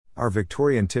Our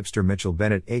Victorian tipster Mitchell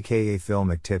Bennett aka Phil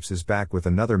McTips is back with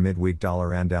another midweek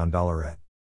dollar and down dollarette.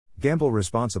 Gamble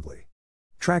responsibly.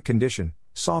 Track condition,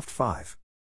 soft 5.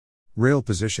 Rail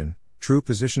position, true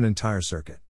position entire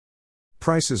circuit.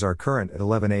 Prices are current at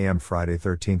 11 a.m. Friday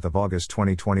 13th of August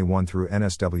 2021 through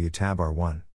NSW tab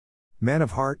R1. Man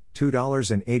of Heart,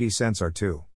 $2.80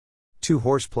 R2. 2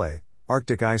 Horseplay,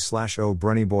 Arctic Ice/O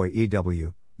Brunnyboy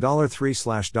EW,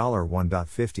 $3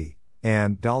 $1.50,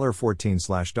 and $14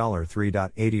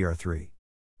 $3.80 R3.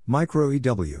 Micro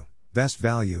EW, Best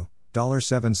Value,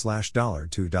 $7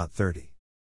 $2.30.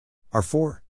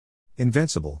 R4.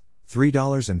 Invincible,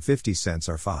 $3.50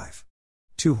 R5.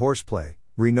 2 Horseplay,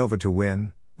 Renova to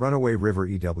Win, Runaway River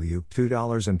EW,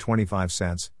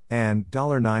 $2.25, and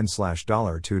 $9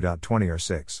 $2.20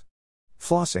 R6.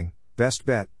 Flossing, Best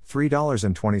Bet,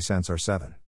 $3.20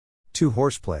 R7. 2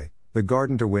 Horseplay, The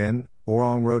Garden to Win,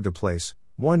 Orong Road to Place,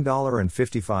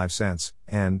 $1.55,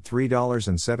 and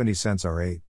 $3.70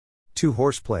 R8. 2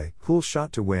 Horseplay, Cool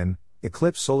Shot to Win,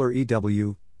 Eclipse Solar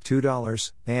EW,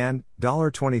 $2, and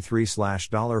 $23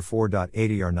 $4.80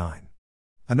 R9.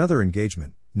 Another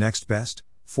engagement, Next Best,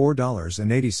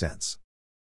 $4.80.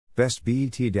 Best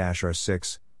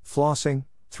BET-R6, Flossing,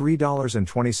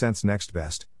 $3.20 Next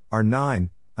Best, R9,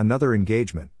 another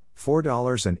engagement,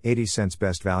 $4.80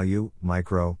 Best Value,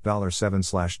 Micro,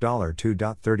 $7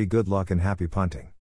 $2.30 Good luck and happy punting.